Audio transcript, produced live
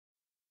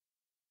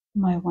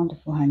My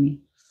wonderful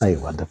honey. My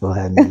wonderful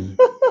honey.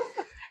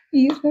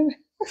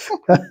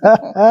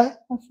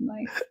 That's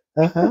nice.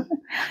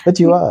 But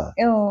you are.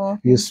 Oh, You're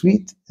thank you.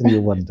 sweet and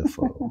you're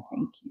wonderful.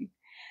 Thank you.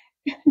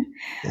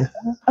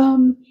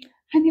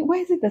 Honey, why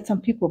is it that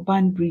some people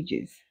burn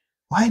bridges?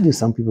 Why do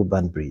some people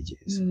burn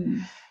bridges?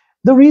 Mm.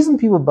 The reason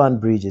people burn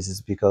bridges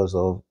is because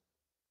of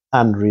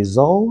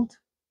unresolved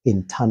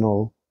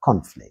internal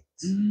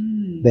conflicts.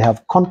 Mm. They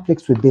have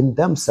conflicts within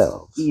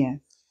themselves Yes.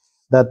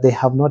 that they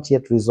have not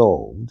yet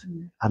resolved,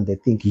 and they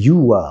think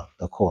you are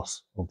the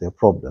cause of their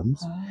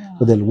problems.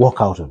 So they'll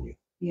walk out on you.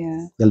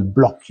 Yeah. They'll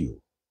block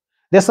you.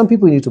 There's some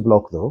people you need to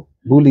block, though.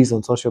 Bullies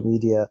on social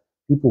media,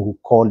 people who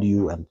call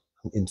you and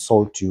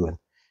insult you and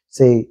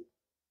say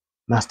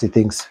nasty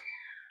things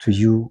to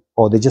you,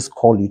 or they just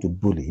call you to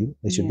bully you,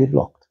 they should be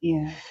blocked.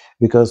 Yeah.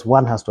 Because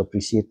one has to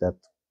appreciate that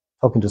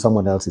talking to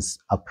someone else is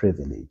a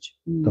privilege.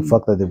 The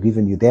fact that they've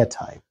given you their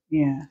time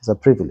is a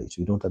privilege.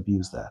 We don't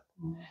abuse that.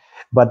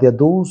 But there are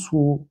those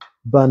who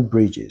burn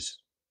bridges.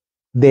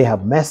 They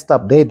have messed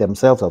up. They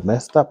themselves have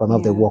messed up, and now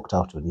they walked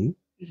out on you.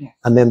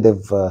 And then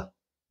they've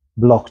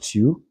blocked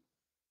you.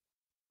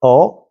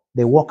 Or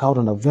they walk out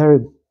on a very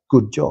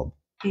good job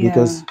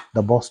because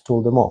the boss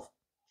told them off.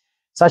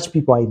 Such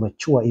people are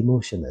immature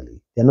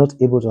emotionally. They're not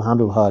able to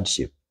handle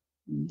hardship.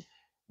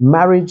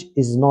 Marriage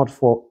is not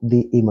for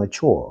the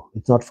immature.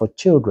 It's not for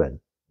children.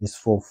 It's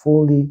for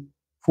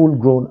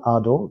full-grown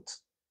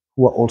adults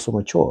who are also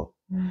mature.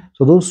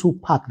 So those who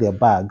pack their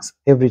bags,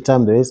 every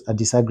time there is a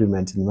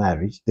disagreement in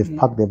marriage, they've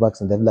packed their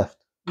bags and they've left.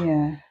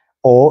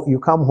 Or you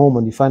come home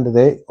and you find that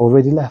they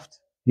already left.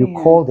 You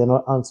call, they're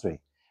not answering.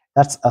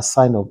 That's a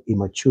sign of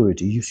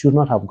immaturity. You should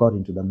not have got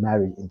into the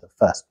marriage in the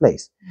first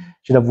place. You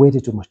should have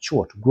waited to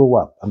mature, to grow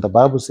up. And the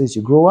Bible says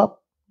you grow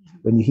up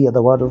when you hear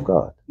the word of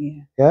God.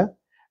 Yeah?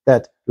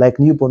 That like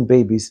newborn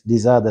babies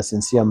desire the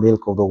sincere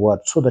milk of the word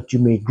so that you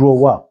may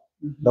grow up.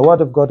 The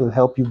word of God will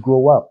help you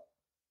grow up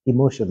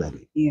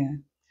emotionally.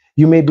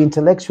 You may be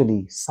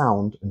intellectually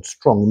sound and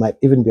strong. You might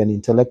even be an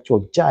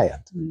intellectual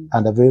giant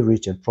and a very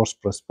rich and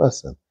prosperous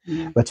person.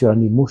 But you're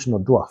an emotional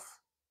dwarf,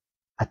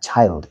 a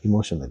child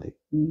emotionally.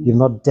 You've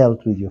not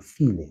dealt with your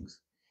feelings.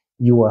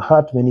 You were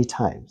hurt many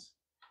times,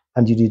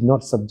 and you did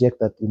not subject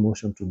that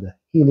emotion to the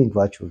healing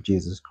virtue of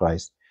Jesus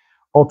Christ,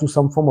 or to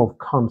some form of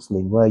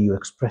counseling where you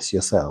express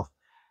yourself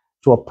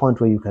to a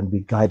point where you can be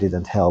guided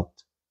and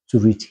helped to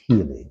reach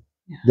healing.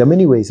 There are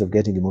many ways of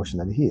getting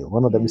emotionally healed.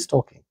 One of them is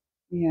talking.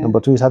 Number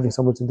 2 is having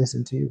someone to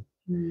listen to you.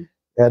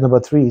 Number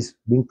 3 is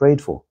being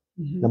prayed for.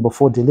 Number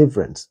 4,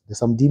 deliverance. There's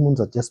some demons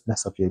that just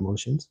mess up your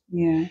emotions.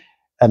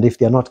 And if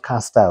they're not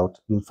cast out,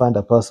 you'll find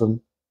a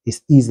person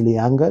is easily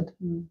angered,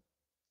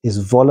 is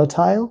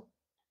volatile,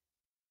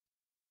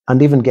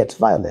 and even gets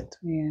violent.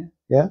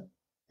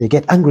 They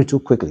get angry too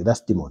quickly.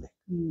 That's demonic.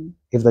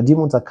 If the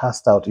demons are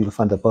cast out, you'll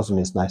find the person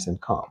is nice and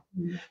calm.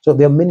 So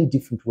there are many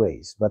different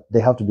ways, but they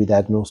have to be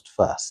diagnosed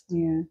first.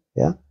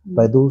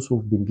 By those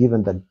who've been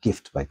given the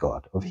gift by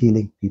God of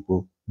healing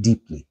people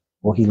deeply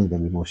or healing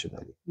them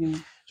emotionally.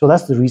 So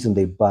that's the reason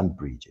they burn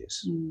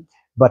bridges.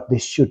 But they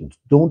shouldn't.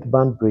 Don't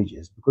burn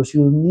bridges, because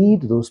you'll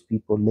need those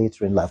people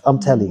later in life. I'm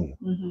telling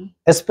you.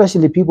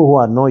 Especially people who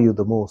annoy you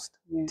the most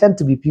tend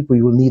to be people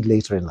you will need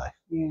later in life.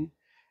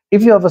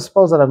 If you have a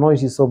spouse that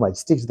annoys you so much,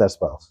 stick to that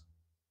spouse.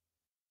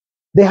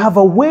 They have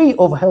a way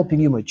of helping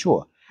you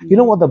mature. You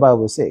know what the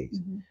Bible says?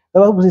 The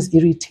Bible says,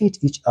 irritate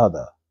each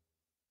other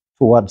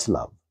towards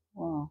love.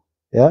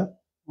 Yeah?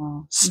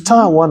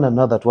 Stir one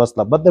another towards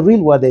love. But the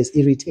real word is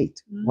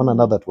irritate one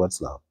another towards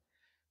love.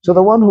 So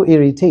the one who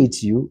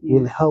irritates you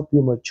will help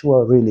you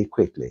mature really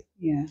quickly.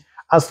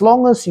 As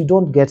long as you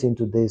don't get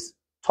into this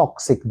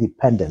toxic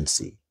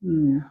dependency,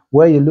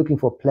 where you're looking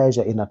for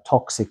pleasure in a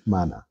toxic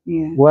manner,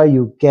 where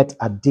you get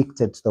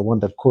addicted to the one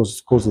that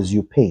causes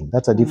you pain.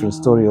 That's a different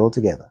story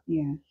altogether.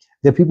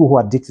 There are people who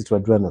are addicted to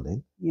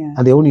adrenaline,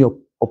 and they only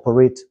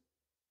operate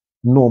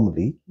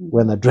normally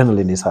when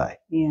adrenaline is high,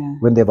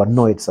 when they've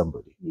annoyed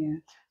somebody.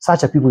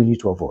 Such are people you need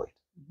to avoid.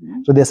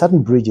 So there are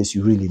certain bridges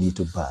you really need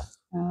to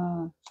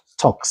burn.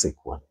 Toxic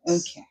ones.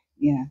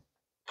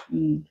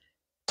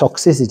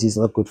 Toxicity is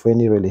not good for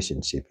any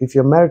relationship. If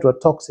you're married to a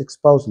toxic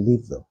spouse,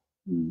 leave them.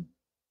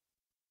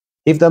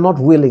 If they're not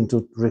willing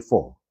to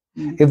reform.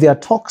 If they are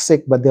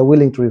toxic but they're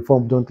willing to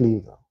reform, don't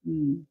leave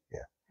them.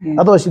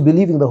 Otherwise, you'll be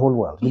leaving the whole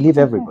world. You leave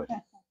everybody.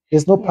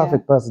 There's no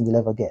perfect person you'll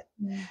ever get.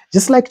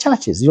 Just like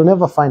churches, you'll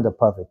never find a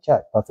perfect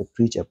church, perfect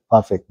preacher,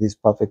 perfect this,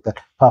 perfect that,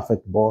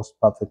 perfect boss,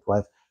 perfect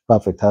wife,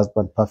 perfect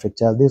husband, perfect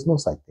child. There's no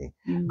such thing.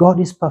 God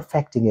is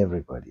perfecting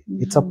everybody.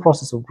 It's a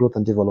process of growth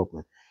and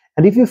development.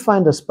 And if you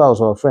find a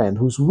spouse or a friend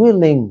who's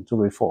willing to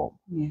reform,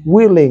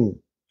 willing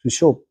to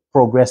show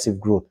progressive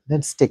growth,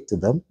 then stick to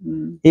them,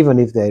 even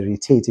if they're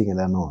irritating and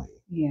annoying.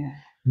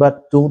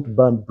 But don't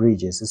burn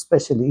bridges,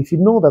 especially if you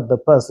know that the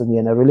person you're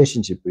in a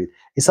relationship with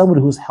is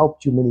somebody who's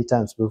helped you many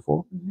times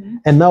before,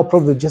 and now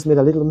probably just made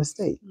a little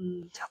mistake.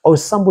 Or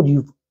somebody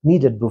you've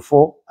needed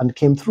before and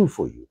came through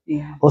for you.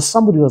 Or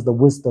somebody who has the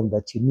wisdom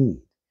that you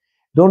need.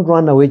 Don't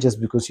run away just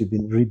because you've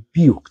been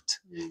rebuked.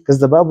 Because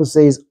the Bible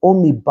says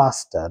only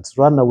bastards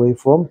run away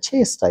from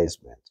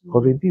chastisement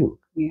or rebuke.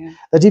 Yeah.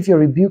 That if you're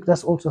rebuked,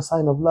 that's also a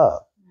sign of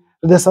love.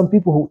 There's some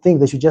people who think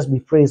they should just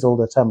be praised all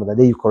the time, but the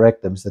day you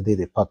correct them is the day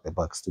they pack their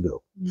bags to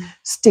go.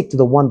 Stick to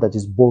the one that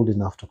is bold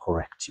enough to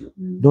correct you.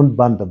 Don't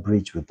burn the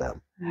bridge with them.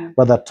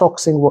 But the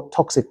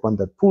toxic one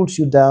that pulls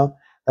you down,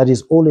 that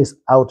is always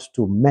out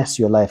to mess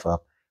your life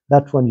up,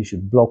 that one you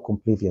should block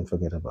completely and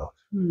forget about.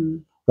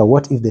 But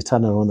what if they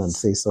turn around and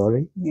say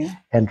sorry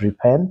and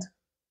repent?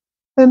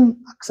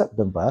 Then accept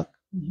them back.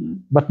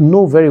 But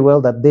know very well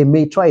that they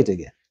may try it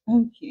again.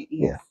 Okay.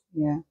 Yes.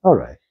 Yeah. All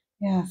right.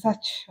 Yeah,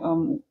 such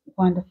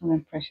wonderful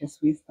and precious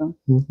wisdom.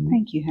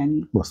 Thank you,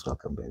 honey. Most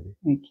welcome, baby.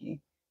 Okay.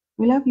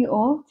 We love you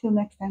all. Till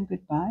next time,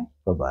 goodbye.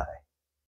 Bye-bye.